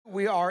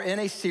we are in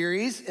a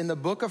series in the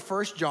book of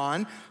 1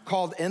 John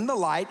called In the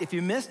Light. If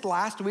you missed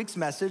last week's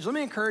message, let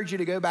me encourage you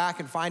to go back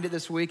and find it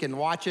this week and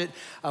watch it.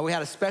 We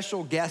had a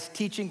special guest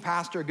teaching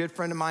pastor, a good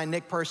friend of mine,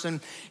 Nick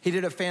Person. He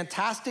did a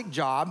fantastic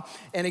job.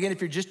 And again,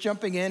 if you're just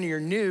jumping in and you're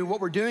new,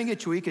 what we're doing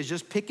each week is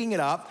just picking it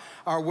up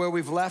where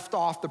we've left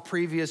off the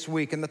previous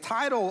week. And the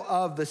title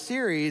of the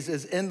series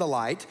is In the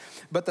Light,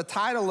 but the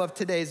title of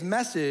today's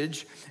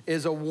message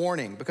is a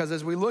warning, because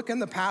as we look in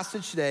the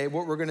passage today,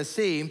 what we're going to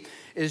see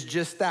is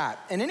just that.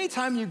 And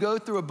anytime you go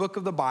through a book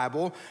of the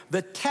Bible,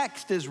 the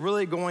text is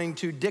really going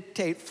to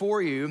dictate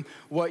for you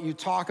what you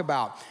talk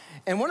about.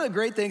 And one of the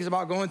great things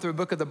about going through a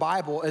book of the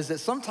Bible is that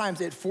sometimes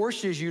it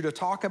forces you to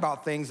talk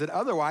about things that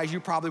otherwise you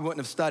probably wouldn't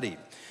have studied.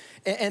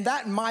 And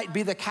that might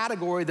be the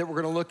category that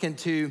we're going to look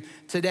into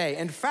today.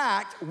 In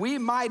fact, we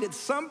might at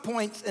some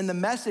points in the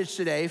message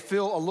today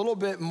feel a little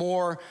bit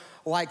more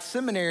like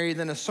seminary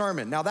than a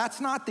sermon. Now, that's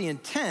not the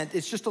intent.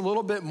 It's just a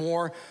little bit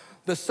more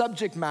the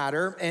subject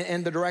matter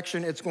and the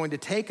direction it's going to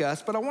take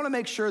us. But I want to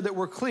make sure that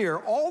we're clear.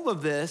 All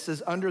of this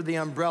is under the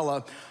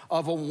umbrella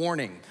of a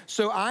warning.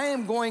 So I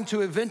am going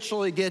to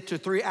eventually get to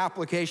 3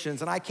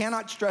 applications, and I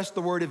cannot stress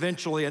the word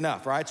eventually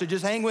enough, right? So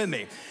just hang with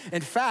me.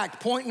 In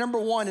fact, point number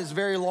 1 is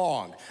very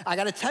long. I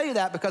got to tell you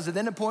that because at the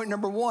end of point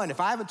number 1, if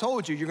I haven't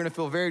told you, you're going to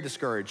feel very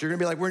discouraged. You're going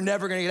to be like, we're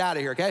never going to get out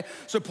of here, okay?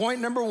 So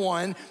point number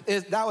 1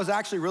 is, that was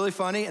actually really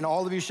funny, and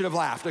all of you should have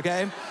laughed,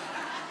 okay?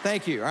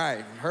 Thank you. All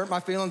right, hurt my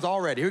feelings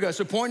already. Here we go.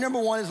 So point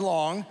number 1 is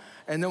long,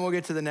 and then we'll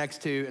get to the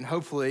next 2 and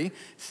hopefully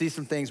see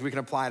some things we can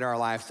apply to our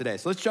lives today.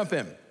 So let's jump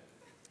in.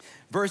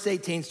 Verse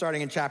 18,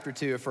 starting in chapter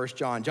 2 of 1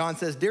 John. John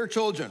says, "Dear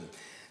children,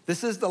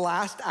 this is the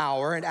last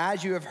hour, and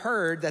as you have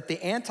heard that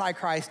the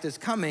Antichrist is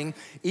coming,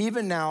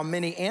 even now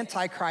many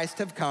Antichrists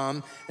have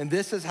come, and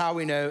this is how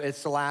we know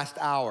it's the last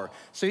hour."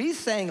 So he's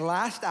saying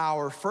last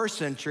hour, first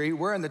century.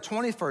 We're in the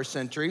 21st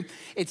century.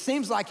 It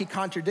seems like he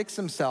contradicts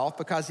himself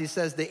because he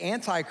says the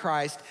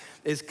Antichrist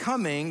is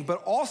coming,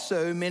 but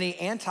also many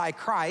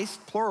Antichrists,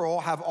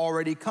 plural, have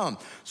already come.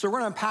 So we're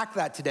going to unpack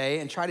that today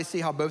and try to see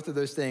how both of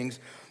those things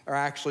are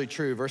actually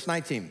true. Verse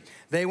 19,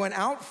 "They went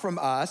out from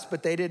us,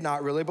 but they did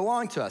not really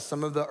belong to us."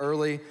 Some of the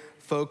early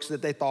folks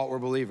that they thought were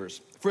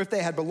believers. "For if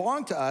they had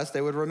belonged to us,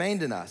 they would have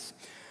remained in us.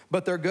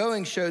 But their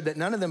going showed that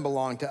none of them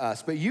belonged to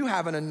us. But you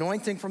have an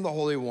anointing from the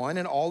Holy One,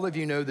 and all of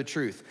you know the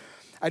truth.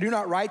 I do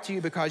not write to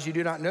you because you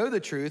do not know the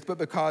truth, but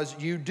because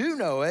you do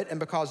know it, and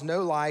because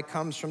no lie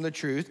comes from the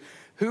truth.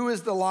 Who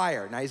is the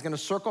liar?" Now he's going to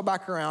circle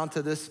back around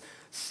to this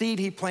seed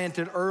he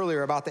planted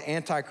earlier about the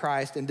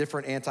Antichrist and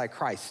different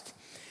Antichrists.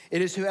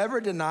 "It is whoever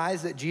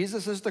denies that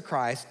Jesus is the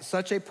Christ,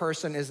 such a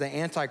person is the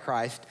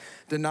Antichrist,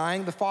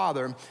 denying the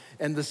Father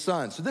and the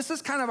Son." So this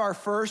is kind of our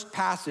first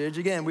passage.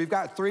 Again, we've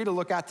got 3 to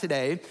look at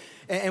today,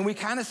 and we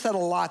kind of said a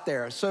lot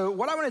there. So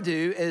what I want to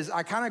do is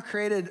I kind of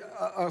created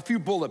a few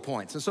bullet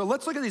points. And so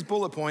let's look at these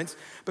bullet points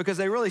because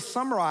they really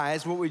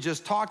summarize what we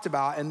just talked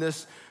about in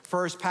this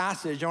first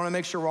passage. I want to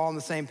make sure we're all on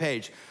the same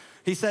page.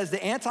 He says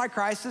the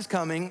Antichrist is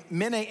coming,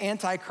 many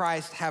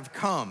Antichrists have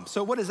come.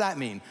 So what does that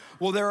mean?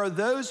 Well, there are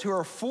those who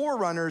are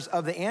forerunners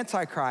of the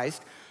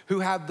Antichrist who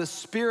have the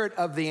spirit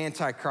of the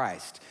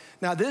Antichrist.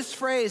 Now this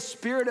phrase,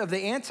 spirit of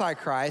the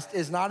Antichrist,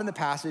 is not in the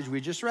passage we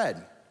just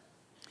read.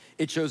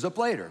 It shows up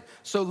later.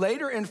 So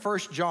later in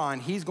 1 John,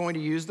 he's going to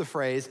use the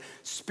phrase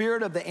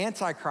spirit of the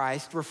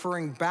Antichrist,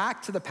 referring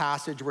back to the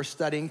passage we're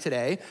studying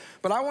today.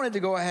 But I wanted to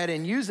go ahead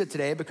and use it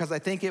today because I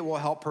think it will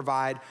help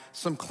provide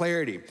some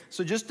clarity.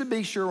 So just to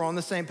be sure we're on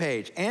the same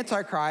page,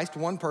 Antichrist,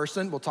 one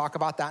person, we'll talk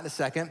about that in a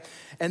second.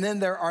 And then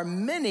there are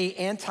many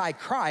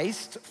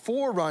Antichrist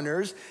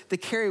forerunners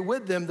that carry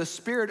with them the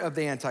spirit of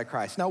the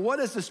Antichrist. Now, what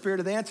is the spirit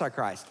of the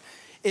Antichrist?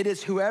 It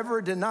is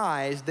whoever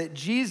denies that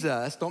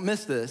Jesus, don't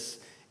miss this,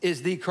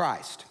 is the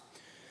Christ.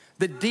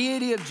 The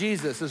deity of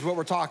Jesus is what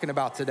we're talking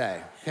about today,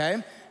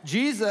 okay?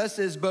 Jesus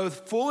is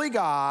both fully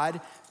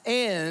God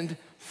and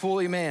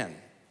fully man.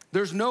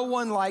 There's no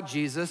one like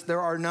Jesus.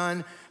 There are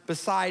none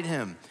beside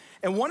him.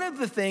 And one of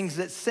the things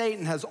that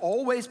Satan has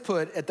always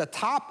put at the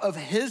top of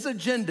his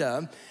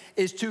agenda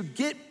is to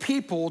get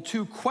people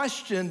to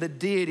question the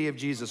deity of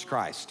Jesus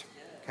Christ,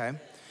 okay?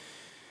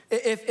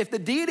 If the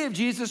deity of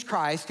Jesus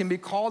Christ can be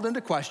called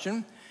into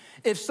question,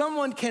 if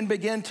someone can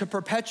begin to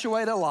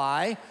perpetuate a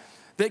lie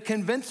that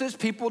convinces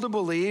people to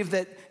believe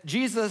that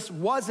Jesus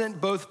wasn't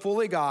both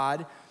fully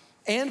God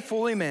and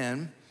fully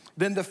man,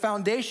 then the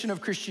foundation of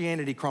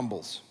Christianity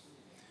crumbles.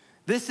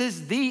 This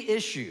is the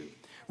issue,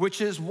 which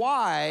is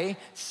why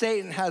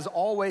Satan has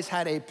always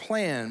had a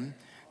plan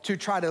to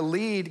try to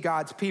lead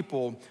God's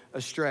people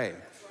astray.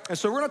 And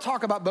so we're going to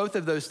talk about both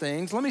of those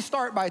things. Let me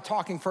start by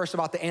talking first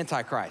about the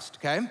Antichrist,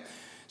 okay?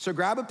 So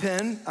grab a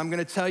pen. I'm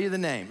going to tell you the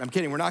name. I'm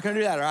kidding. We're not going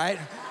to do that, all right?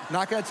 I'm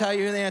not going to tell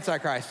you who the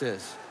Antichrist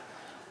is.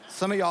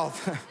 Some of y'all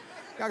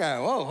go,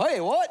 whoa, hey,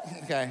 what?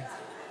 Okay.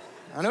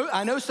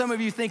 I know some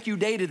of you think you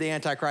dated the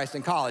Antichrist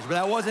in college, but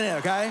that wasn't it,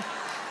 okay?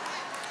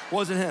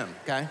 Wasn't him,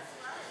 okay?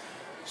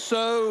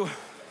 So,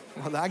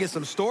 well, I get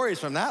some stories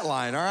from that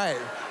line, all right.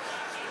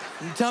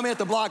 You tell me at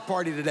the block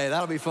party today.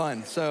 That'll be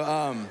fun. So,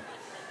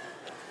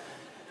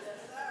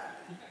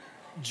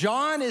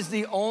 John is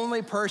the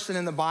only person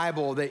in the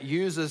Bible that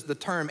uses the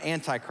term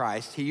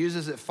Antichrist. He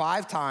uses it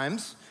 5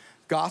 times: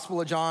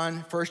 Gospel of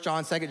John, 1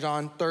 John, 2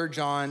 John, 3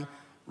 John,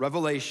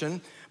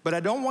 Revelation. But I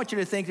don't want you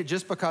to think that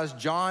just because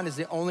John is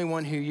the only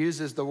one who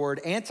uses the word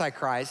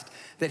Antichrist,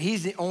 that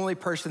he's the only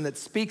person that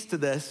speaks to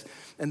this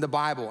in the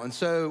Bible. And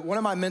so one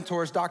of my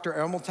mentors, Dr.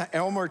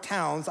 Elmer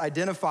Towns,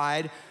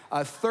 identified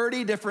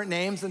 30 different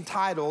names and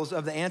titles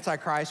of the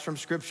Antichrist from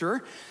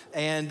Scripture.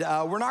 And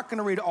we're not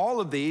gonna read all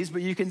of these,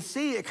 but you can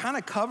see it kind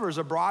of covers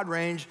a broad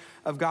range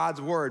of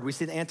God's word. We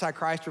see the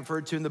Antichrist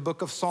referred to in the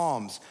book of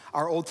Psalms,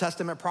 our Old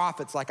Testament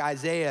prophets like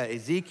Isaiah,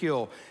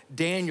 Ezekiel,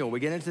 Daniel. We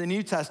get into the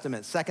New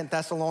Testament. 2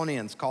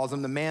 Thessalonians calls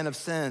him the man of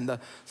sin, the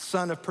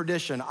son of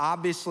perdition.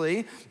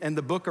 Obviously, in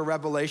the book of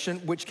Revelation,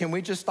 which, can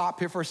we just stop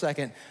here for a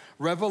second?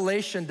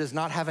 Revelation does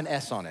not have an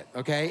S on it,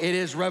 okay? It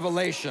is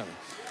Revelation.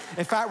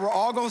 In fact, we're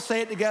all gonna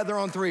say it together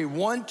on 3.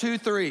 1, 2,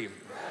 3. Revelation.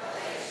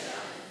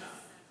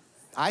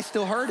 I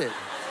still heard it.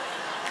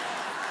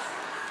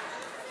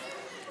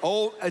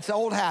 It's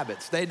old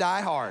habits. They die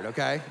hard,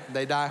 okay?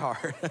 They die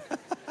hard.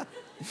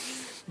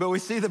 But we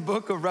see the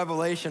book of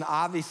Revelation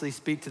obviously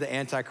speak to the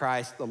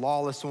Antichrist, the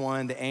lawless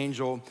one, the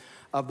angel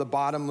of the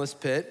bottomless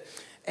pit.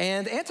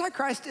 And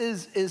Antichrist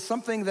is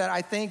something that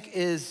I think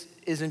is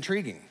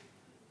intriguing.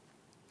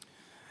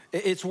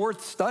 It's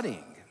worth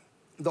studying.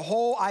 The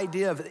whole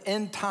idea of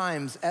end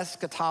times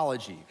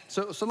eschatology.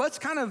 So let's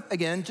kind of,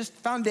 again,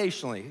 just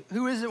foundationally,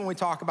 who is it when we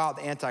talk about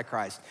the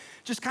Antichrist?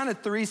 Just kind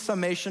of 3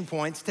 summation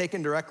points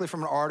taken directly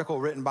from an article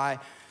written by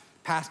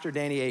Pastor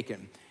Danny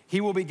Akin. He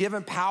will be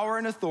given power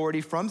and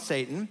authority from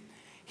Satan.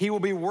 He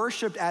will be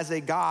worshiped as a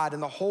god,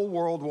 and the whole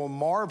world will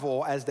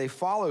marvel as they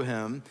follow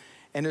him,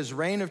 and his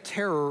reign of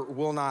terror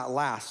will not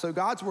last. So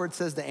God's word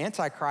says the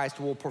Antichrist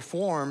will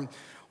perform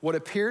what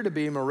appear to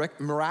be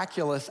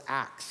miraculous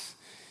acts.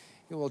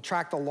 It will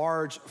attract a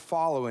large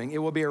following. It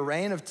will be a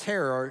reign of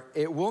terror.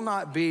 It will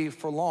not be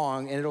for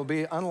long, and it'll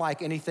be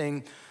unlike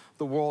anything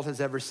the world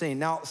has ever seen.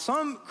 Now,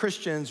 some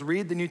Christians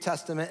read the New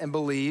Testament and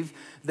believe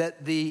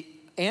that the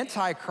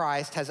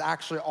Antichrist has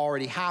actually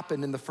already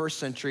happened in the 1st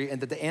century and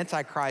that the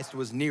Antichrist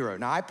was Nero.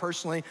 Now, I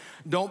personally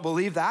don't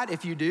believe that.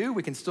 If you do,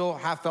 we can still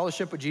have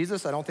fellowship with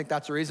Jesus. I don't think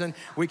that's a reason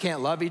we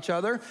can't love each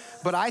other.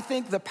 But I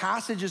think the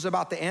passages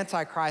about the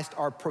Antichrist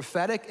are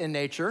prophetic in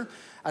nature.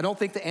 I don't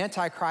think the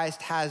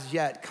Antichrist has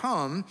yet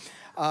come.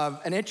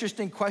 An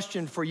interesting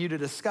question for you to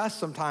discuss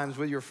sometimes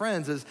with your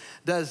friends is,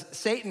 does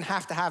Satan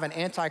have to have an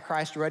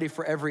Antichrist ready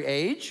for every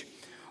age?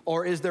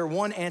 Or is there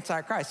one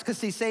Antichrist? Because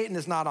see, Satan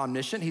is not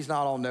omniscient, he's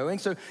not all-knowing.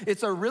 So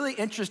it's a really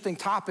interesting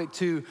topic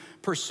to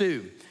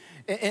pursue.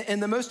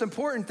 And the most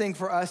important thing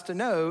for us to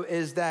know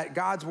is that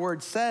God's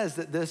word says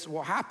that this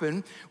will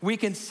happen. We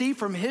can see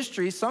from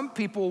history, some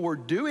people were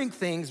doing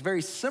things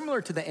very similar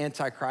to the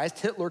Antichrist.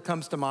 Hitler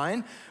comes to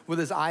mind with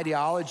his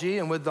ideology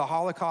and with the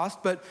Holocaust,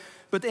 but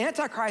the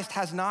Antichrist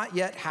has not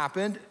yet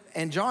happened.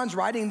 And John's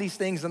writing these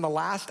things in the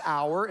last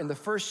hour in the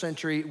 1st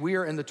century. We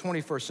are in the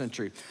 21st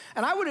century.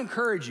 And I would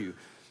encourage you,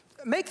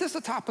 make this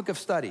a topic of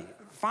study.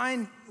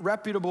 Find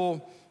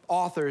reputable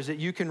authors that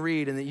you can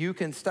read and that you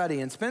can study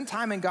and spend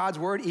time in God's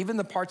word, even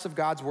the parts of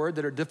God's word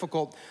that are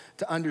difficult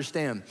to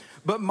understand.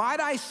 But might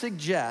I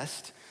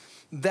suggest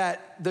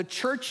that the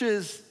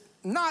church's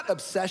not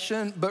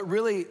obsession, but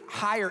really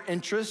higher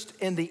interest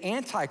in the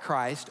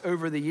Antichrist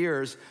over the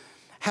years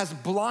has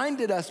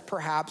blinded us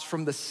perhaps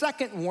from the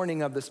second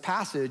warning of this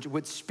passage,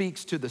 which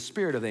speaks to the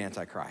spirit of the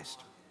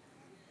Antichrist.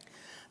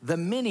 The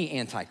many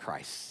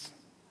Antichrists,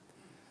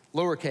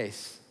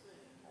 lowercase,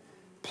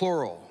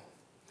 plural.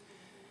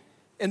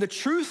 And the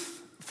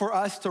truth for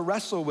us to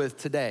wrestle with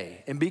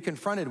today and be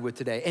confronted with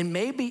today, and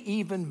maybe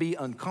even be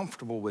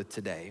uncomfortable with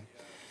today,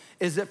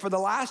 is that for the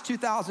last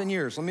 2,000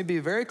 years, let me be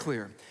very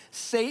clear,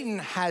 Satan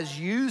has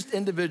used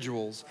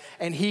individuals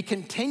and he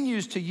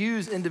continues to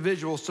use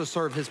individuals to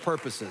serve his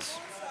purposes.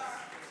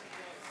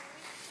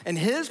 And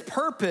his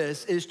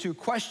purpose is to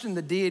question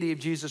the deity of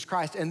Jesus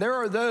Christ. And there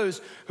are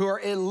those who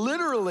are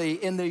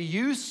literally in the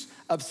use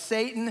of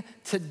Satan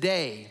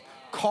today,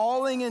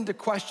 calling into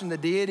question the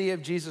deity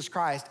of Jesus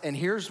Christ. And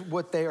here's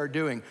what they are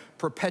doing: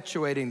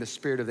 perpetuating the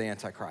spirit of the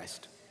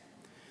Antichrist.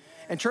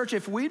 And church,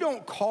 if we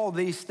don't call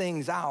these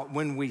things out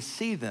when we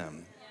see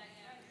them,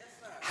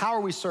 how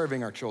are we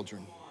serving our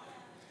children?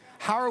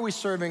 How are we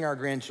serving our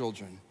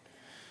grandchildren?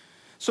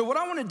 So what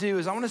I want to do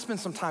is I want to spend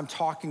some time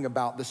talking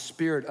about the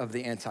spirit of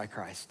the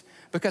Antichrist,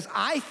 because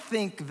I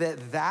think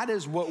that that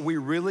is what we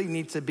really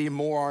need to be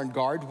more on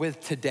guard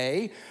with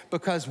today,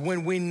 because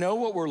when we know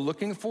what we're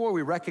looking for,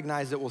 we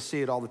recognize that we'll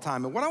see it all the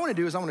time. And what I want to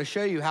do is I want to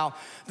show you how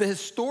the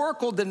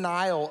historical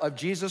denial of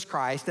Jesus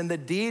Christ and the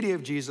deity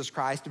of Jesus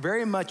Christ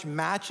very much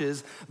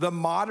matches the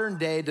modern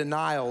day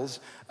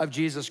denials of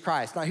Jesus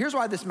Christ. Now, here's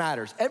why this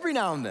matters. Every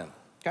now and then,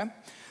 okay,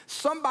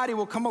 somebody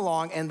will come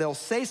along and they'll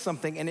say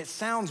something and it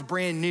sounds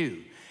brand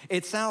new.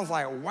 It sounds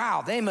like,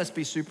 wow, they must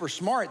be super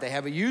smart. They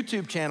have a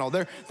YouTube channel.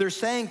 They're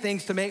saying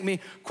things to make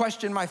me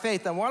question my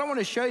faith. And what I want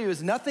to show you is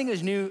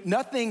there's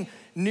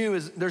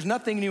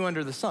nothing new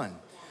under the sun.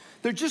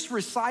 They're just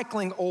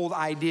recycling old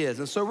ideas.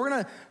 And so we're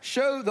gonna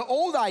show the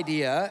old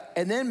idea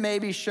and then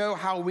maybe show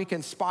how we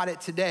can spot it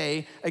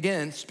today.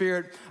 Again,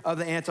 spirit of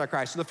the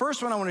Antichrist. So the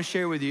first one I wanna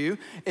share with you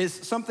is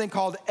something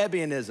called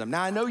Ebionism.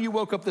 Now, I know you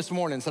woke up this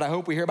morning and said, I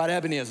hope we hear about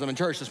Ebionism in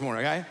church this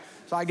morning, okay?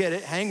 So I get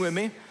it, hang with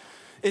me.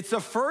 It's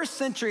a first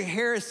century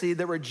heresy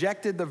that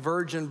rejected the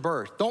virgin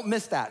birth. Don't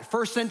miss that,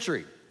 first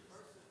century.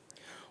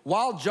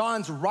 While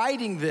John's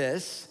writing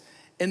this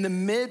in the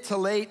mid to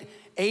late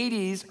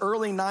 80s,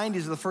 early 90s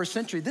of the first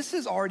century, this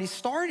is already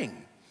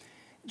starting.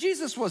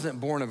 Jesus wasn't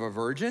born of a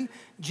virgin.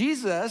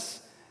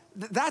 Jesus,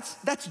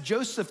 that's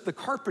Joseph the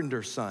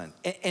carpenter's son.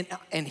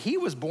 And he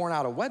was born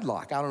out of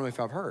wedlock. I don't know if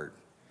I've heard.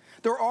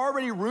 There were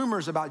already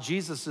rumors about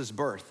Jesus'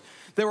 birth.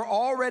 There were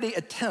already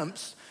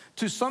attempts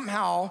to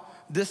somehow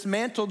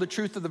dismantle the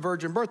truth of the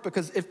virgin birth,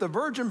 because if the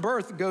virgin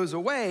birth goes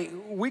away,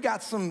 we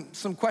got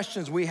some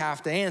questions we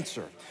have to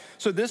answer.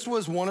 So this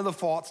was one of the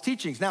false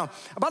teachings. Now,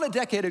 about a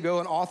decade ago,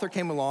 an author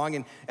came along,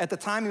 and at the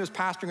time he was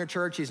pastoring a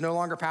church. He's no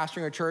longer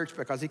pastoring a church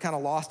because he kind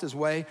of lost his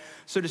way,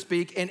 so to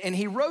speak. And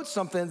he wrote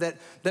something that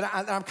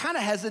I'm kind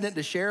of hesitant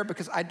to share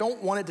because I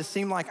don't want it to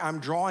seem like I'm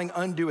drawing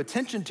undue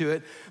attention to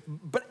it.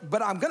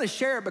 But I'm going to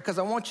share it because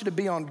I want you to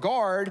be on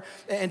guard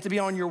and to be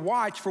on your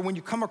watch for when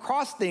you come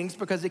across things,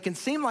 because it can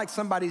seem like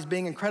somebody's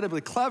being incredibly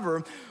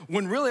clever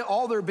when really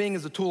all they're being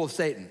is a tool of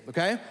Satan,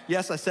 okay?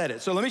 Yes, I said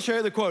it. So let me show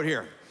you the quote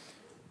here.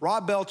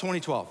 Rob Bell,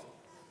 2012.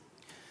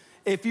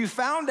 If you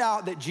found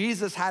out that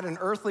Jesus had an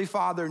earthly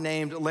father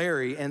named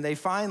Larry and they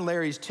find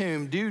Larry's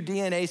tomb, do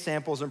DNA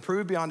samples and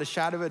prove beyond a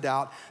shadow of a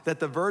doubt that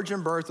the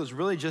virgin birth was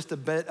really just a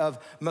bit of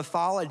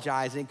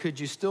mythologizing, could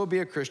you still be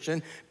a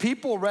Christian?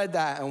 People read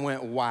that and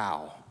went,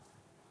 wow.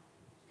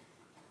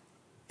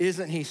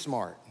 Isn't he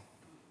smart?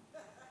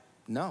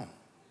 No.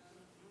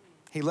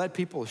 He led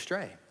people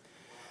astray.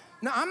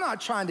 Now, I'm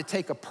not trying to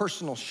take a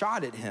personal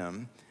shot at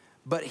him,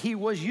 but he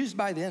was used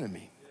by the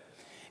enemy.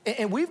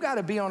 And we've got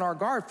to be on our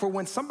guard for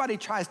when somebody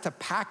tries to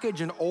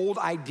package an old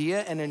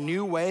idea in a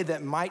new way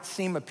that might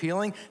seem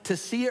appealing, to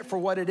see it for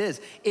what it is.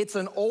 It's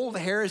an old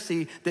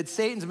heresy that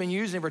Satan's been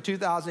using for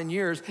 2,000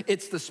 years.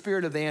 It's the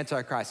spirit of the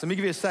Antichrist. Let me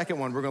give you a second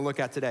one we're going to look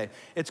at today.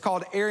 It's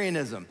called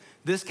Arianism.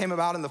 This came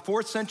about in the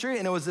 4th century,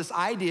 and it was this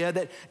idea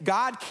that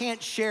God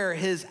can't share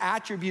his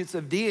attributes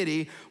of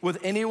deity with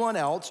anyone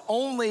else.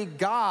 Only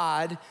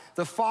God,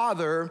 the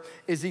Father,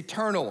 is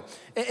eternal.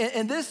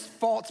 And this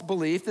false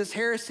belief, this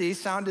heresy,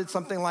 sounded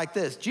something like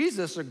this.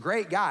 Jesus is a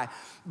great guy,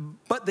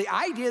 but the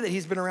idea that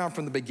he's been around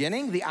from the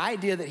beginning, the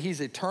idea that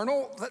he's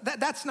eternal,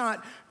 that's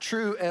not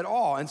true at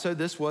all. And so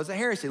this was a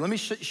heresy. Let me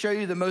show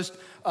you the most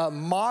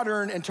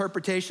modern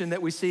interpretation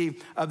that we see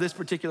of this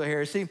particular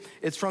heresy.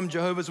 It's from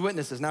Jehovah's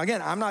Witnesses. Now,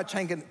 again, I'm not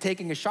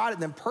taking a shot at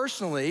them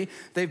personally.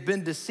 They've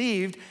been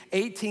deceived.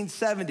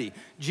 1870.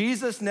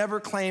 Jesus never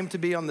claimed to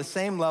be on the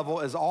same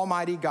level as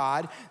Almighty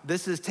God.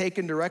 This is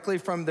taken directly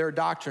from their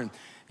doctrine.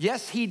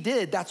 Yes, he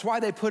did. That's why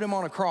they put him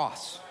on a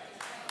cross.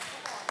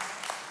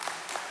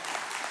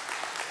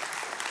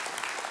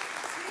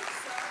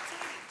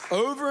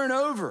 Over and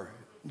over,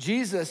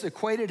 Jesus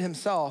equated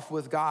himself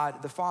with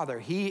God the Father.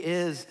 He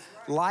is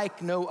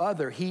like no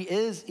other. He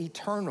is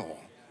eternal.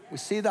 We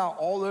see that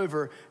all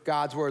over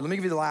God's word. Let me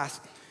give you the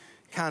last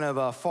kind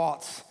of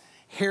false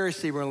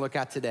heresy we're gonna look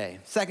at today.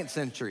 2nd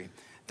century.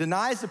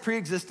 Denies the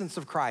preexistence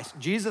of Christ.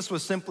 Jesus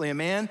was simply a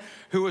man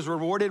who was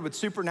rewarded with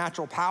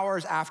supernatural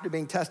powers after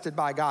being tested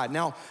by God.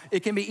 Now, it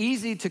can be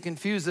easy to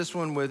confuse this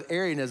one with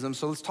Arianism,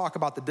 so let's talk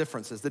about the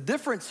differences. The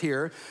difference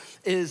here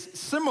is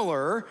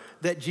similar,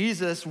 that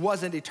Jesus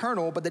wasn't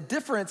eternal, but the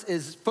difference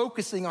is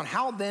focusing on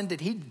how then did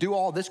he do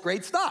all this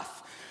great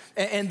stuff.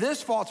 And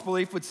this false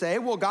belief would say,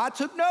 well, God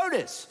took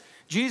notice.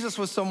 Jesus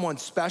was someone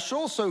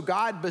special, so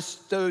God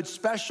bestowed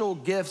special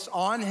gifts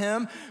on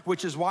him,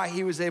 which is why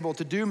he was able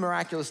to do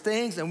miraculous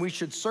things, and we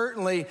should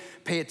certainly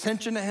pay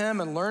attention to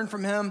him and learn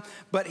from him,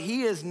 but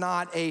he is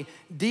not a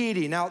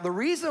deity. Now, the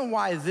reason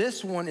why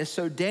this one is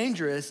so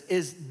dangerous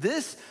is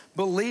this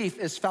belief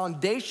is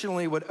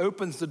foundationally what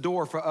opens the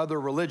door for other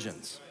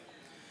religions.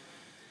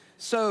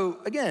 So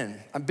again,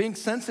 I'm being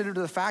sensitive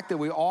to the fact that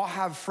we all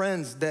have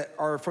friends that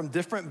are from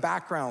different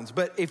backgrounds.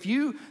 But if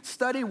you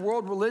study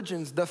world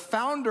religions, the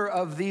founder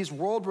of these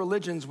world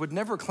religions would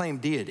never claim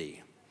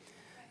deity.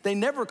 They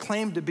never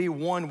claimed to be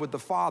one with the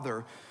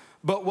Father.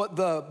 But what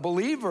the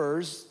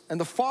believers and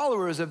the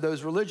followers of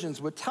those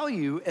religions would tell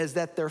you is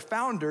that their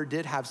founder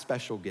did have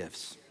special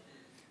gifts,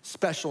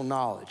 special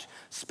knowledge,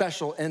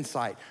 special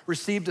insight,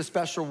 received a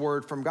special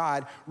word from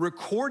God,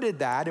 recorded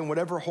that in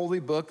whatever holy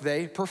book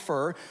they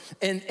prefer,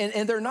 and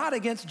they're not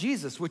against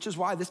Jesus, which is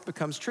why this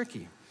becomes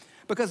tricky.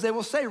 because they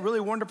will say really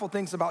wonderful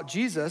things about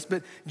Jesus,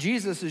 but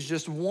Jesus is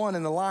just one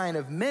in the line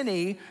of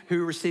many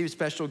who receive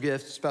special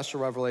gifts, special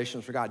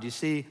revelations from God. Do you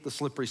see the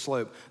slippery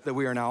slope that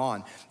we are now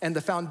on? And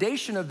the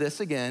foundation of this,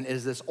 again,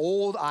 is this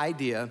old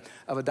idea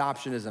of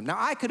adoptionism. Now,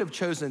 I could have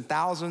chosen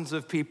thousands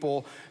of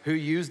people who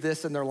use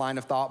this in their line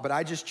of thought, but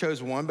I just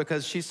chose one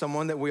because she's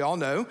someone that we all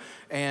know,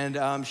 and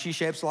she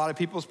shapes a lot of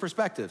people's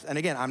perspectives. And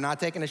again, I'm not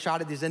taking a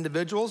shot at these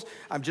individuals.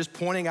 I'm just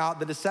pointing out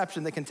the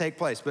deception that can take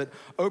place. But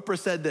Oprah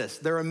said this: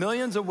 there are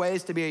millions of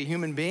ways to be a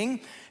human being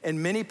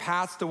and many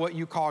paths to what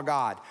you call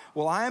God.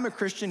 Well, I am a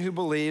Christian who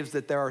believes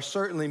that there are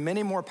certainly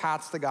many more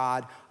paths to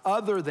God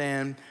other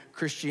than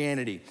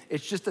Christianity.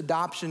 It's just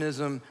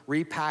adoptionism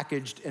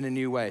repackaged in a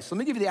new way. So let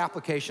me give you the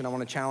application I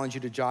want to challenge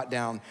you to jot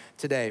down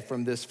today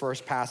from this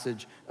first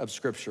passage of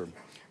Scripture.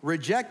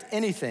 Reject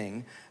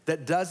anything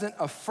that doesn't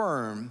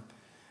affirm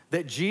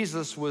that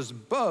Jesus was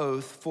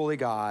both fully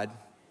God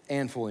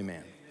and fully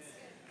man.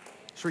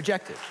 Just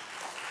reject it.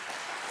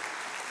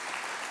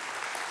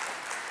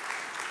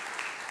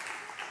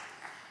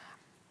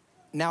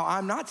 Now,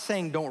 I'm not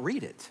saying don't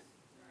read it.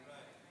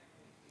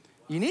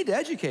 You need to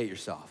educate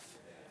yourself.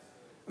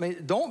 I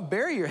mean, don't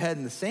bury your head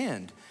in the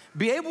sand.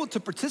 Be able to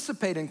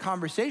participate in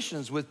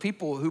conversations with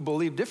people who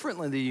believe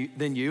differently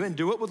than you, and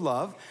do it with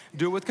love,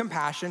 do it with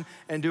compassion,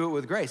 and do it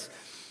with grace.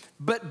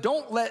 But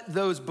don't let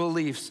those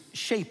beliefs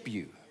shape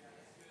you.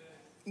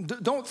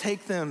 Don't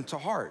take them to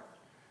heart.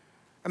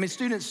 I mean,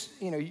 students,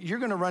 you're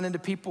gonna run into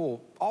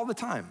people all the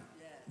time.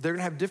 They're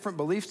gonna have different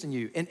beliefs than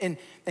you.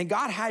 And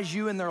God has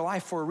you in their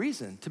life for a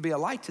reason, to be a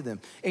light to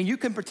them. And you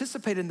can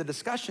participate in the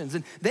discussions,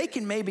 and they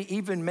can maybe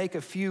even make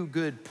a few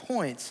good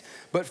points,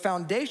 but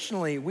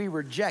foundationally, we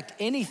reject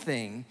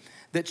anything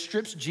that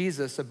strips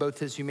Jesus of both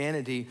his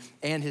humanity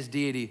and his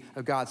deity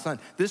of God's Son.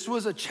 This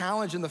was a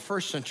challenge in the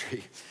first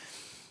century.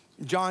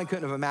 John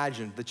couldn't have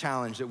imagined the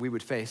challenge that we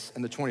would face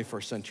in the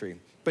 21st century.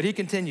 But he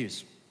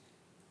continues,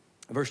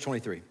 verse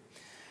 23.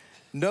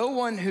 No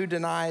one who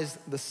denies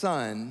the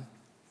Son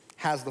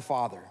has the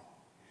Father.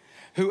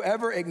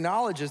 Whoever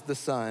acknowledges the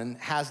Son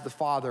has the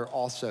Father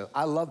also.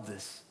 I love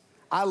this.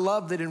 I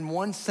love that in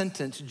one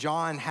sentence,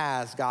 John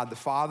has God the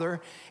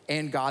Father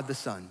and God the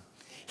Son.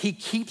 He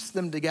keeps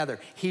them together.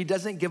 He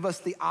doesn't give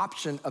us the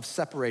option of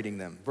separating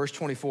them. Verse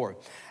 24,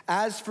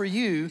 as for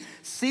you,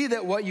 see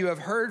that what you have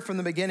heard from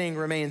the beginning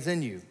remains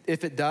in you.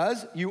 If it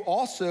does, you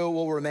also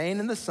will remain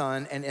in the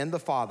Son and in the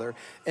Father.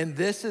 And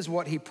this is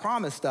what he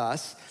promised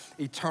us,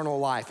 eternal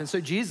life. And so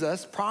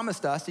Jesus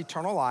promised us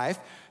eternal life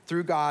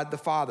through God the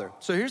Father.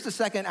 So here's the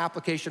second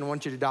application I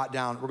want you to jot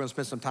down. We're gonna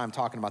spend some time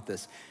talking about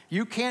this.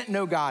 You can't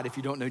know God if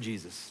you don't know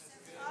Jesus.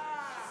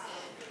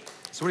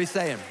 That's what he's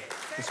saying.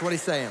 That's what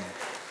he's saying.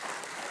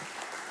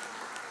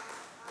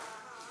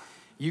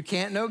 You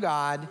can't know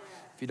God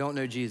if you don't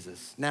know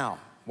Jesus. Now,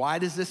 why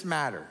does this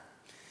matter?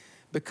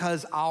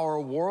 Because our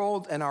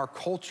world and our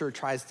culture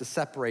tries to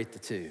separate the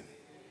two.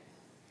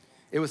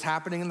 It was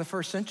happening in the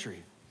first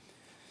century.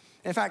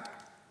 In fact,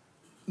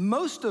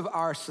 most of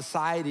our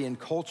society and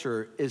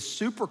culture is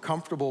super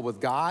comfortable with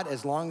God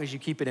as long as you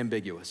keep it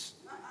ambiguous.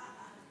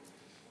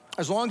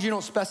 As long as you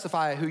don't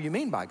specify who you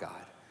mean by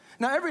God.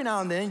 Now, every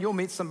now and then you'll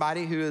meet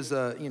somebody who is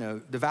a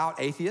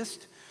devout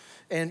atheist,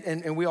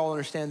 and we all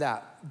understand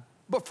that.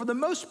 But for the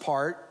most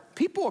part,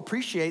 people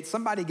appreciate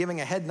somebody giving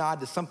a head nod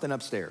to something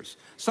upstairs,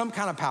 some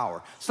kind of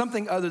power,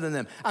 something other than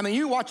them. I mean,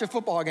 you watch a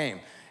football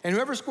game, and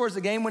whoever scores the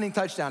game-winning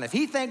touchdown, if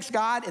he thanks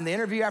God in the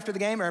interview after the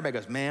game, everybody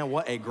goes, man,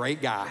 what a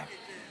great guy.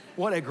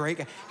 What a great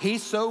guy.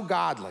 He's so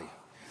godly.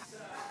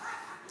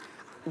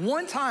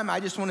 One time, I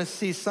just want to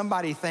see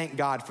somebody thank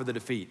God for the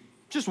defeat.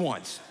 Just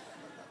once.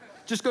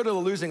 Just go to the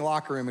losing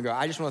locker room and go,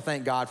 I just want to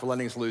thank God for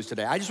letting us lose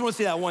today. I just want to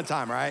see that one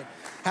time, right?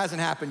 Hasn't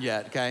happened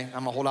yet, okay?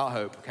 I'm going to hold out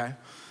hope, okay?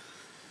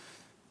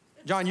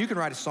 John, you can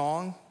write a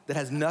song that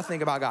has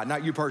nothing about God.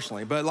 Not you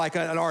personally, but like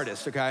an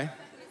artist, okay?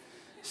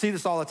 See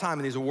this all the time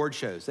in these award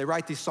shows. They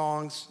write these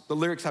songs, the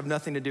lyrics have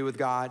nothing to do with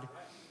God,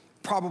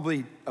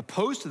 probably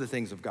opposed to the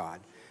things of God.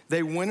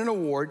 They win an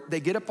award,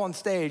 they get up on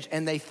stage,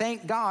 and they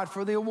thank God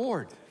for the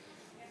award.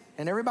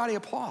 And everybody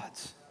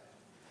applauds.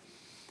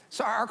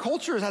 So our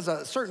culture has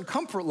a certain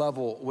comfort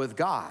level with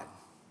God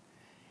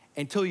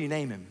until you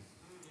name him.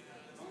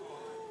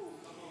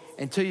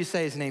 Until you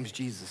say his name's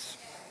Jesus.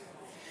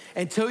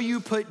 Until you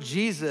put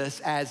Jesus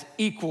as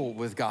equal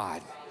with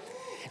God.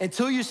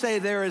 Until you say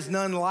there is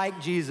none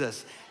like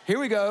Jesus. Here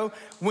we go.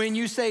 When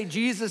you say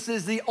Jesus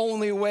is the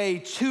only way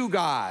to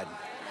God.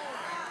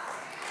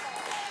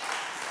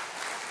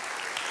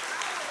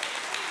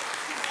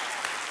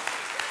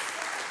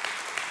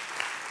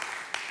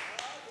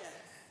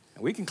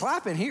 We can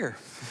clap in here.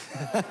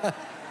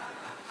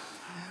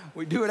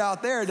 We do it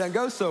out there, it doesn't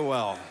go so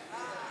well.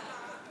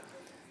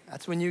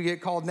 That's when you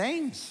get called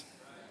names.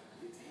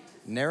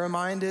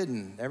 Narrow-minded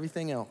and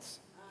everything else.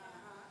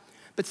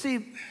 But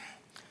see,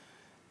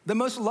 the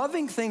most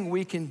loving thing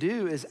we can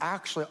do is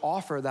actually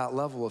offer that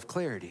level of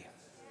clarity.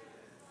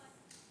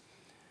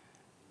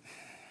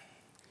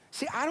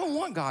 See, I don't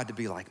want God to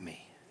be like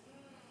me.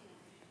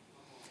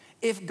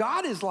 If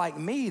God is like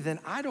me, then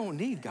I don't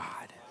need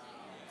God.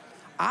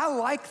 I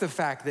like the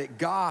fact that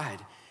God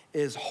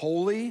is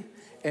holy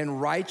and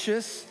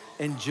righteous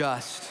and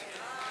just.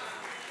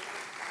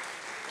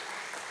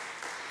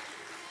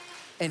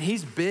 And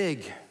he's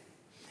big.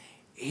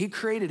 He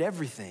created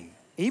everything,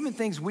 even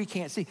things we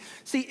can't see.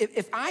 See,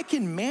 if I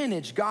can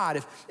manage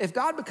God, if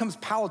God becomes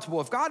palatable,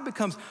 if God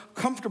becomes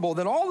comfortable,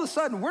 then all of a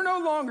sudden we're no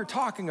longer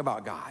talking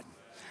about God.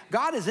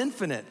 God is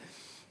infinite,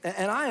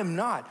 and I am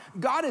not.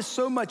 God is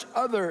so much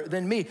other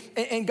than me,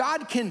 and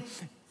God can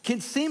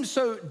seem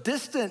so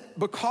distant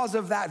because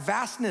of that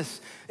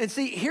vastness. And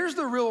see, here's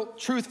the real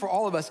truth for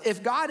all of us.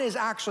 If God is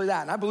actually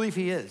that, and I believe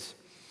he is,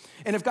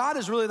 and if God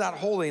is really that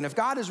holy, and if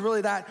God is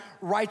really that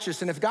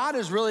righteous, and if God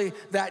is really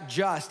that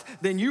just,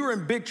 then you are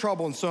in big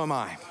trouble, and so am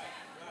I.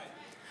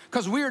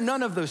 Because we are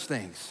none of those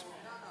things.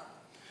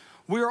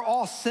 We are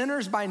all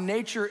sinners by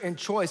nature and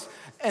choice,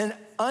 and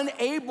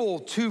unable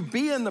to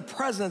be in the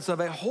presence of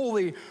a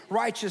holy,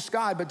 righteous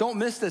God. But don't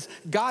miss this,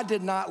 God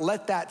did not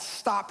let that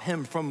stop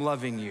him from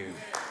loving you.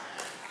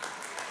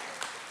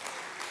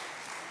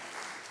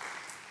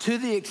 To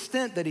the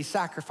extent that he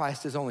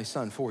sacrificed his only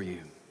son for you.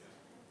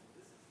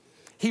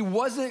 He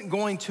wasn't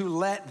going to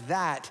let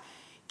that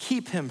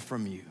keep him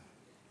from you.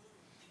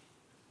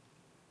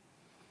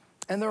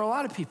 And there are a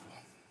lot of people,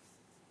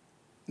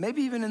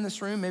 maybe even in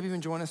this room, maybe even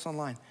join us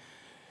online,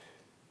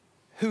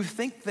 who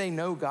think they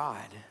know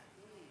God,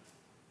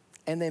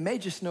 and they may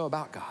just know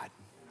about God.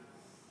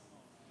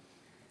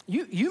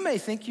 You may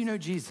think you know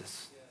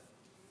Jesus.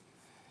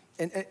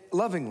 And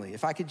lovingly,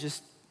 if I could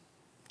just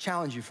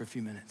challenge you for a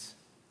few minutes.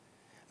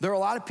 There are a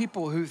lot of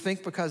people who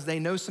think because they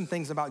know some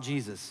things about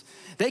Jesus,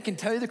 they can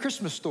tell you the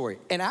Christmas story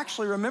and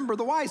actually remember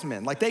the wise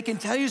men. Like they can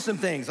tell you some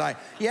things.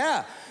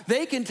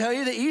 They can tell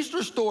you the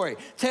Easter story,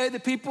 tell you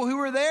the people who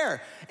were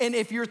there. And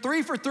if you're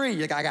 3 for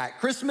 3, I got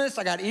Christmas,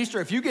 I got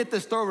Easter. If you get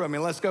this story,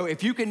 let's go.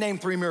 If you can name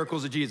 3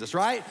 miracles of Jesus,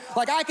 right?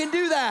 Like I can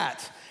do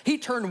that. He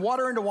turned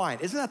water into wine.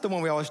 Isn't that the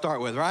one we always start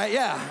with, right?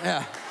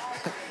 Yeah.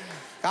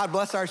 God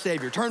bless our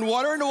Savior. Turned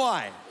water into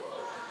wine.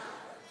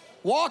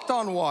 Walked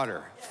on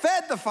water.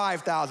 Fed the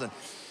 5,000.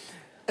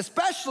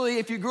 Especially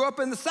if you grew up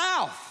in the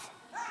South.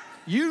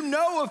 You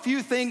know a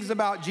few things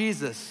about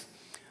Jesus.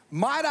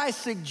 Might I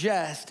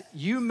suggest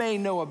you may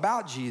know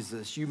about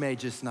Jesus, you may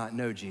just not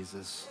know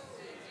Jesus.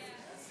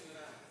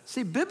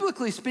 See,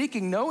 biblically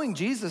speaking, knowing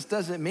Jesus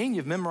doesn't mean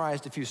you've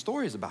memorized a few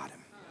stories about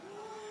him.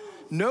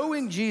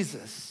 Knowing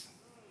Jesus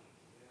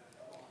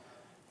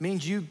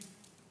means you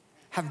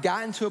have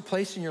gotten to a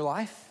place in your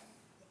life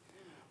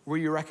where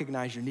you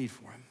recognize your need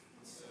for him.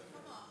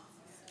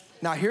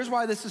 Now, here's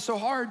why this is so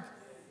hard.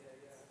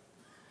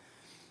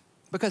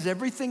 Because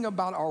everything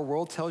about our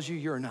world tells you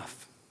you're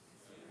enough.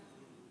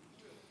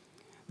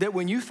 That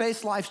when you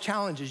face life's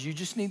challenges, you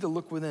just need to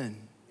look within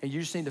and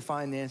you just need to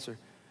find the answer.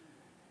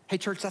 Hey,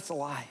 church, that's a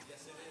lie.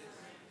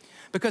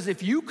 Because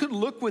if you could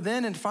look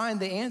within and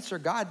find the answer,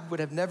 God would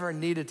have never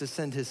needed to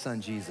send his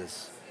son,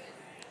 Jesus.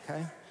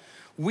 Okay?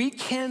 We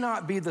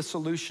cannot be the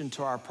solution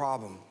to our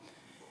problem.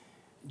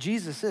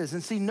 Jesus is.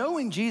 And see,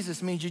 knowing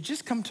Jesus means you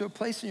just come to a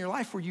place in your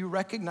life where you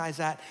recognize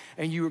that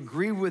and you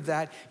agree with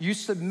that, you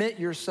submit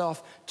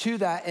yourself to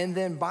that, and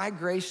then by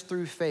grace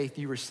through faith,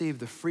 you receive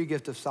the free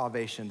gift of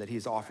salvation that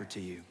he's offered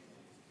to you.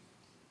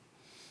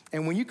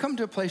 And when you come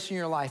to a place in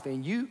your life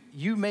and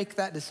you make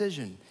that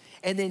decision,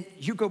 and then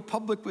you go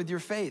public with your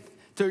faith,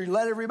 to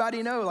let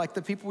everybody know, like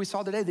the people we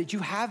saw today, that you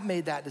have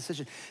made that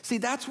decision. See,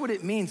 that's what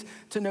it means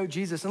to know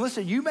Jesus. And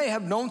listen, you may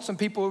have known some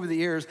people over the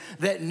years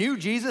that knew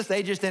Jesus,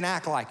 they just didn't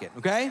act like it,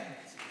 okay?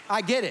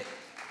 I get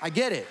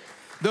it.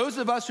 Those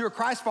of us who are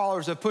Christ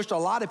followers have pushed a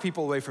lot of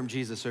people away from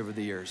Jesus over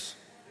the years.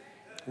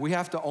 We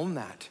have to own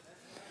that.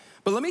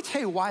 But let me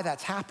tell you why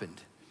that's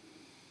happened.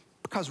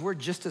 Because we're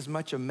just as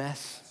much a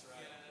mess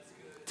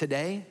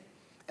today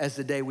as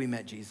the day we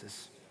met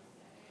Jesus.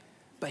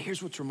 But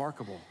here's what's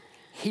remarkable.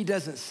 He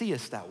doesn't see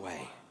us that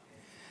way.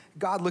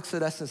 God looks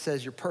at us and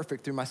says, you're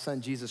perfect through my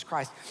son, Jesus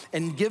Christ,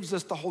 and gives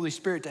us the Holy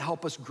Spirit to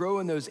help us grow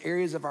in those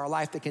areas of our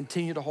life that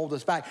continue to hold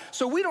us back.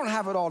 So we don't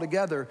have it all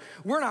together.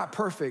 We're not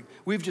perfect.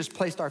 We've just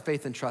placed our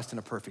faith and trust in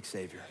a perfect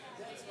Savior.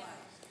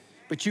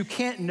 But you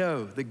can't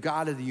know the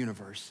God of the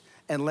universe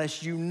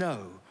unless you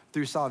know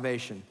through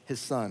salvation his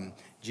son,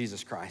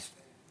 Jesus Christ.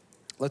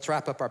 Let's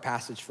wrap up our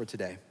passage for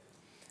today.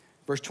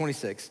 Verse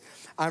 26,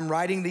 I'm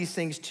writing these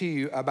things to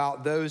you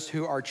about those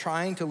who are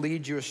trying to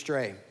lead you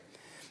astray.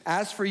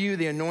 As for you,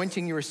 the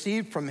anointing you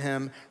received from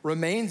him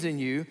remains in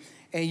you,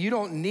 and you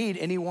don't need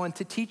anyone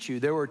to teach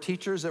you. There were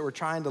teachers that were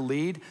trying to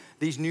lead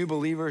these new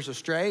believers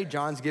astray.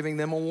 John's giving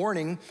them a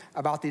warning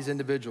about these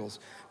individuals.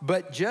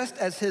 But just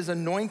as his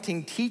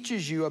anointing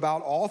teaches you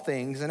about all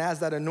things, and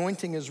as that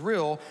anointing is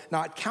real,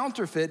 not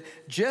counterfeit,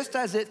 just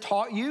as it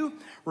taught you,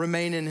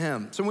 remain in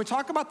him. So when we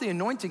talk about the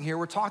anointing here,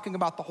 we're talking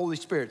about the Holy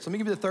Spirit. So let me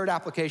give you the third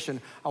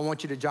application I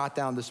want you to jot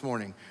down this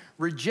morning.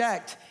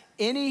 Reject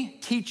any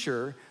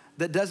teacher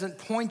that doesn't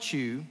point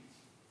you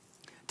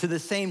to the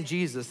same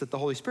Jesus that the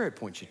Holy Spirit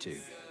points you to.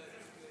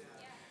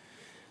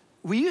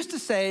 We used to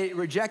say,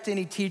 reject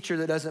any teacher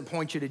that doesn't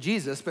point you to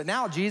Jesus, but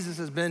now Jesus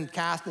has been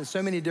cast in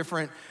so many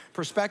different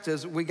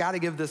perspectives. We got to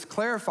give this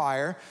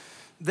clarifier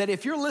that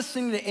if you're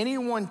listening to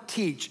anyone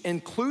teach,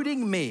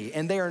 including me,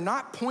 and they are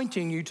not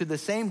pointing you to the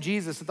same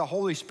Jesus that the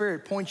Holy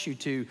Spirit points you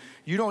to,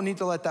 you don't need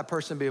to let that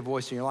person be a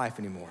voice in your life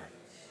anymore,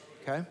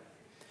 okay?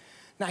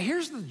 Now,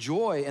 here's the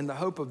joy and the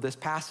hope of this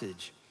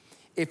passage.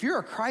 If you're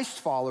a Christ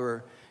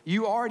follower,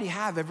 you already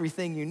have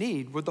everything you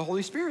need with the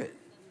Holy Spirit.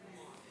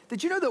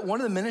 Did you know that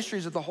one of the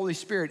ministries of the Holy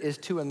Spirit is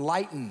to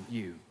enlighten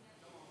you,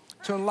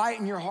 to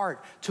enlighten your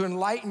heart, to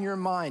enlighten your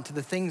mind to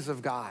the things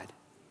of God,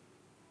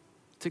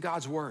 to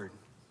God's word?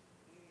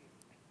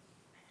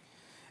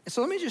 And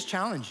so let me just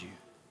challenge you.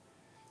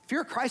 If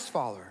you're a Christ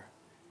follower,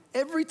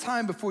 every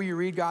time before you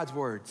read God's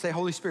word, say,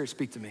 Holy Spirit,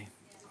 speak to me.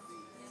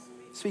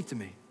 Speak to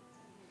me.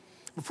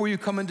 Before you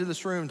come into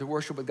this room to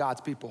worship with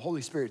God's people,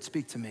 Holy Spirit,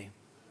 speak to me.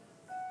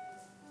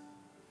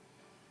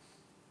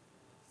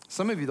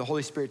 Some of you, the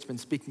Holy Spirit's been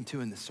speaking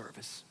to in this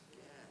service.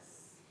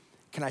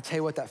 Can I tell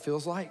you what that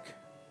feels like?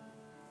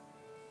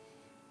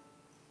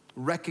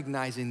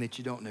 Recognizing that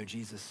you don't know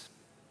Jesus.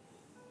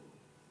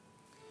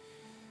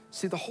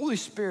 See, the Holy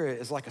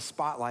Spirit is like a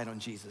spotlight on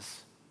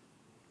Jesus.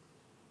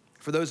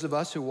 For those of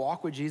us who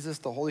walk with Jesus,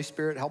 the Holy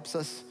Spirit helps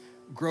us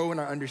grow in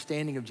our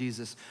understanding of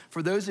Jesus.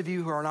 For those of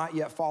you who are not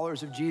yet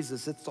followers of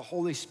Jesus, it's the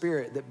Holy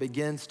Spirit that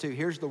begins to,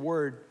 here's the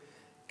word,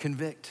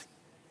 convict.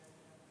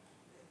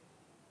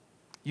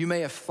 You may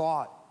have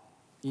thought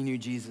you knew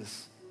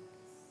Jesus,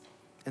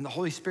 and the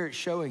Holy Spirit's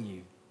showing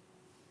you,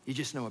 you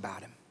just know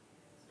about him.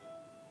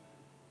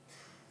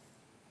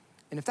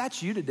 And if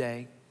that's you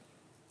today,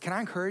 can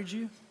I encourage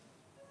you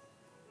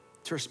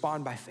to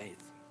respond by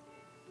faith?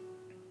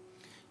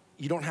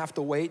 You don't have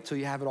to wait till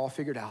you have it all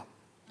figured out.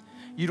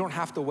 You don't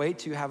have to wait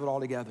till you have it all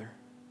together.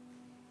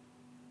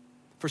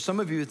 For some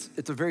of you,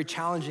 it's a very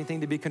challenging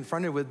thing to be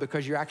confronted with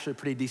because you're actually a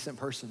pretty decent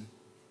person.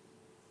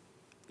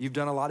 You've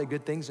done a lot of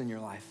good things in your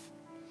life.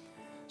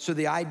 So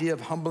the idea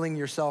of humbling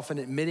yourself and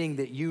admitting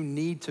that you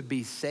need to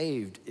be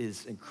saved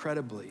is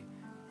incredibly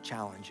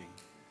challenging.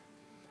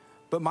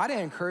 But might I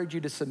encourage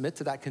you to submit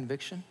to that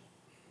conviction?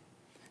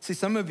 See,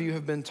 some of you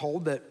have been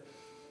told that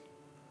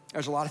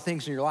there's a lot of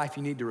things in your life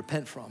you need to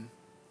repent from.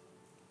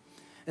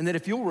 And that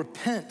if you'll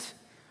repent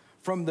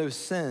from those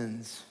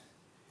sins,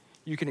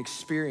 you can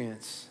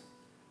experience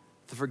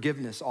the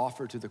forgiveness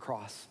offered through the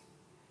cross.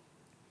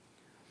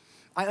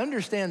 I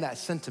understand that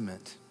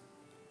sentiment,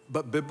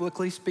 but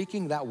biblically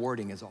speaking, that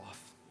wording is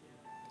off.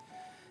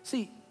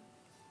 See,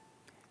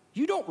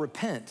 you don't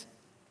repent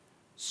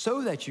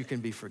so that you can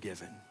be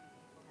forgiven.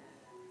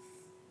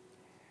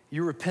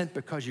 You repent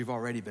because you've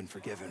already been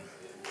forgiven.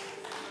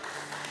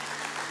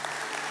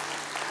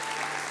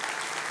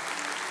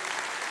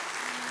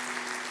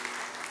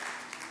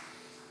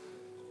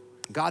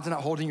 God's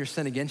not holding your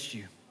sin against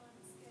you.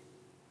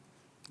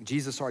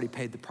 Jesus already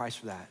paid the price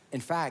for that. In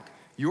fact,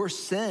 your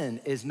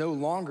sin is no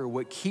longer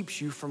what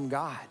keeps you from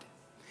God.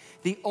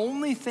 The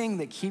only thing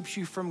that keeps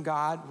you from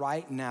God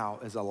right now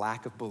is a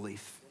lack of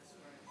belief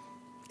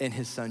in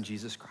his son,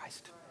 Jesus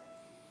Christ,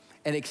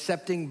 and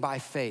accepting by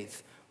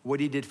faith what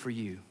he did for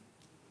you,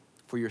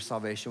 for your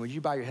salvation. Would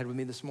you bow your head with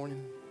me this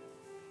morning?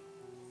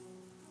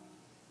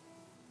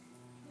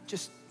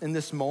 Just in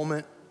this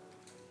moment,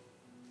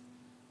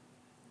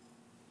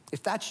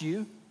 if that's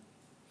you,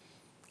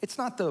 it's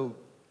not the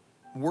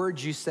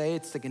words you say,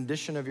 it's the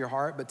condition of your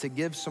heart, but to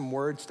give some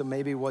words to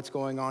maybe what's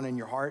going on in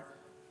your heart.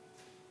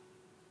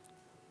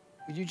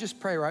 Would you just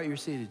pray right where you're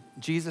seated?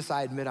 Jesus,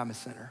 I admit I'm a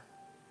sinner.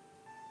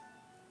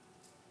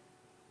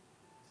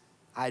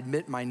 I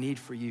admit my need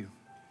for you.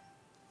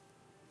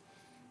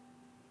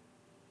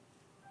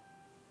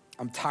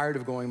 I'm tired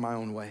of going my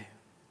own way.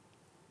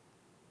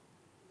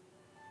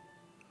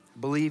 I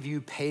believe you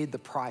paid the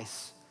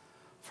price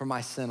for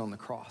my sin on the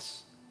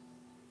cross.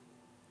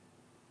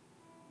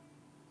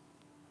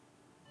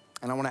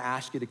 And I want to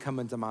ask you to come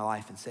into my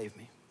life and save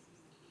me.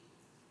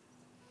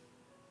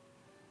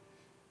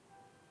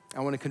 I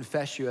want to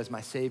confess you as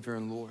my Savior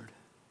and Lord.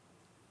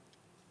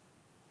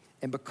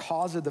 And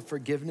because of the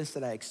forgiveness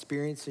that I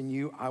experience in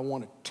you, I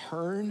want to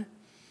turn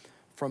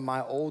from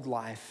my old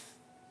life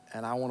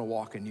and I want to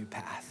walk a new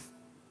path.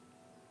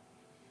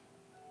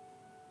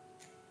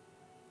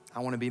 I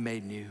want to be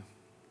made new,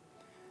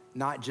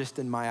 not just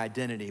in my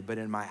identity, but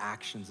in my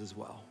actions as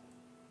well.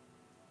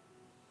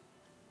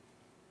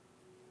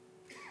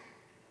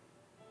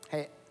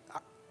 Hey,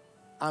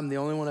 I'm the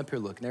only one up here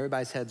looking.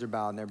 Everybody's heads are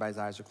bowed and everybody's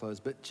eyes are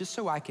closed. But just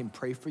so I can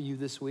pray for you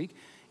this week,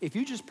 if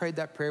you just prayed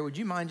that prayer, would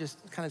you mind just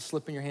kind of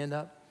slipping your hand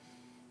up?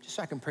 Just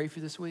so I can pray for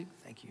you this week?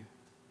 Thank you.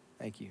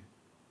 Thank you.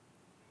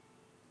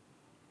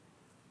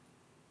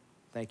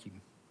 Thank you.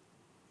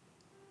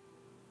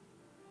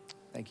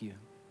 Thank you.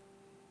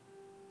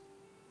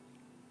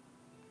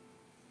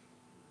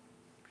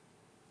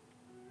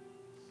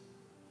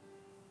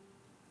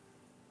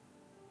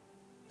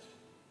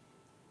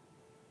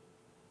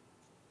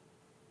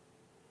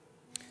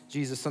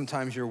 Jesus,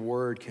 sometimes your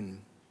word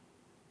can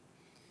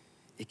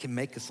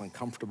make us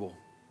uncomfortable.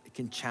 It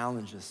can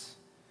challenge us.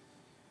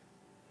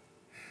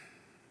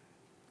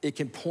 It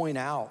can point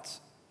out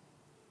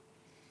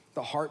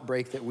the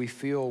heartbreak that we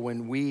feel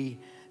when we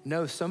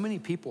know so many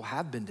people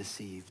have been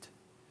deceived.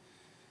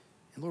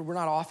 And Lord, we're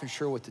not often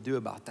sure what to do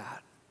about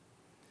that.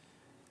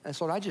 And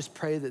so Lord, I just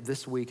pray that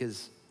this week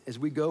as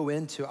we go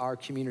into our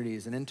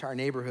communities and into our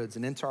neighborhoods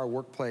and into our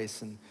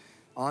workplace and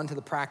onto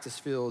the practice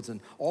fields and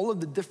all of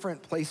the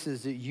different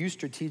places that you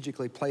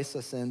strategically place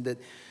us in, that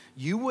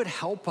you would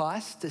help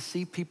us to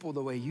see people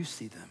the way you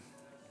see them.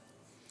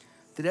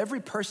 That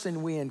every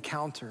person we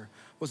encounter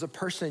was a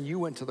person you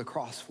went to the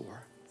cross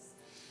for.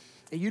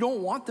 And you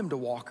don't want them to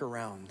walk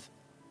around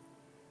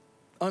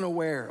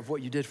unaware of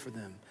what you did for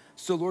them.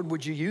 So Lord,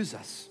 would you use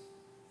us?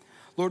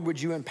 Lord,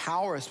 would you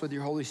empower us with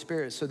your Holy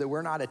Spirit so that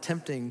we're not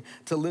attempting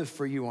to live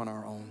for you on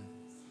our own?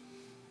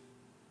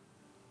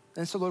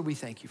 And so Lord, we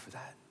thank you for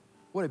that.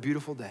 What a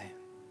beautiful day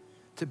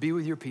to be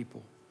with your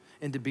people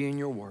and to be in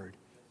your word.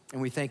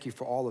 And we thank you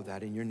for all of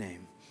that in your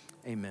name.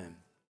 Amen.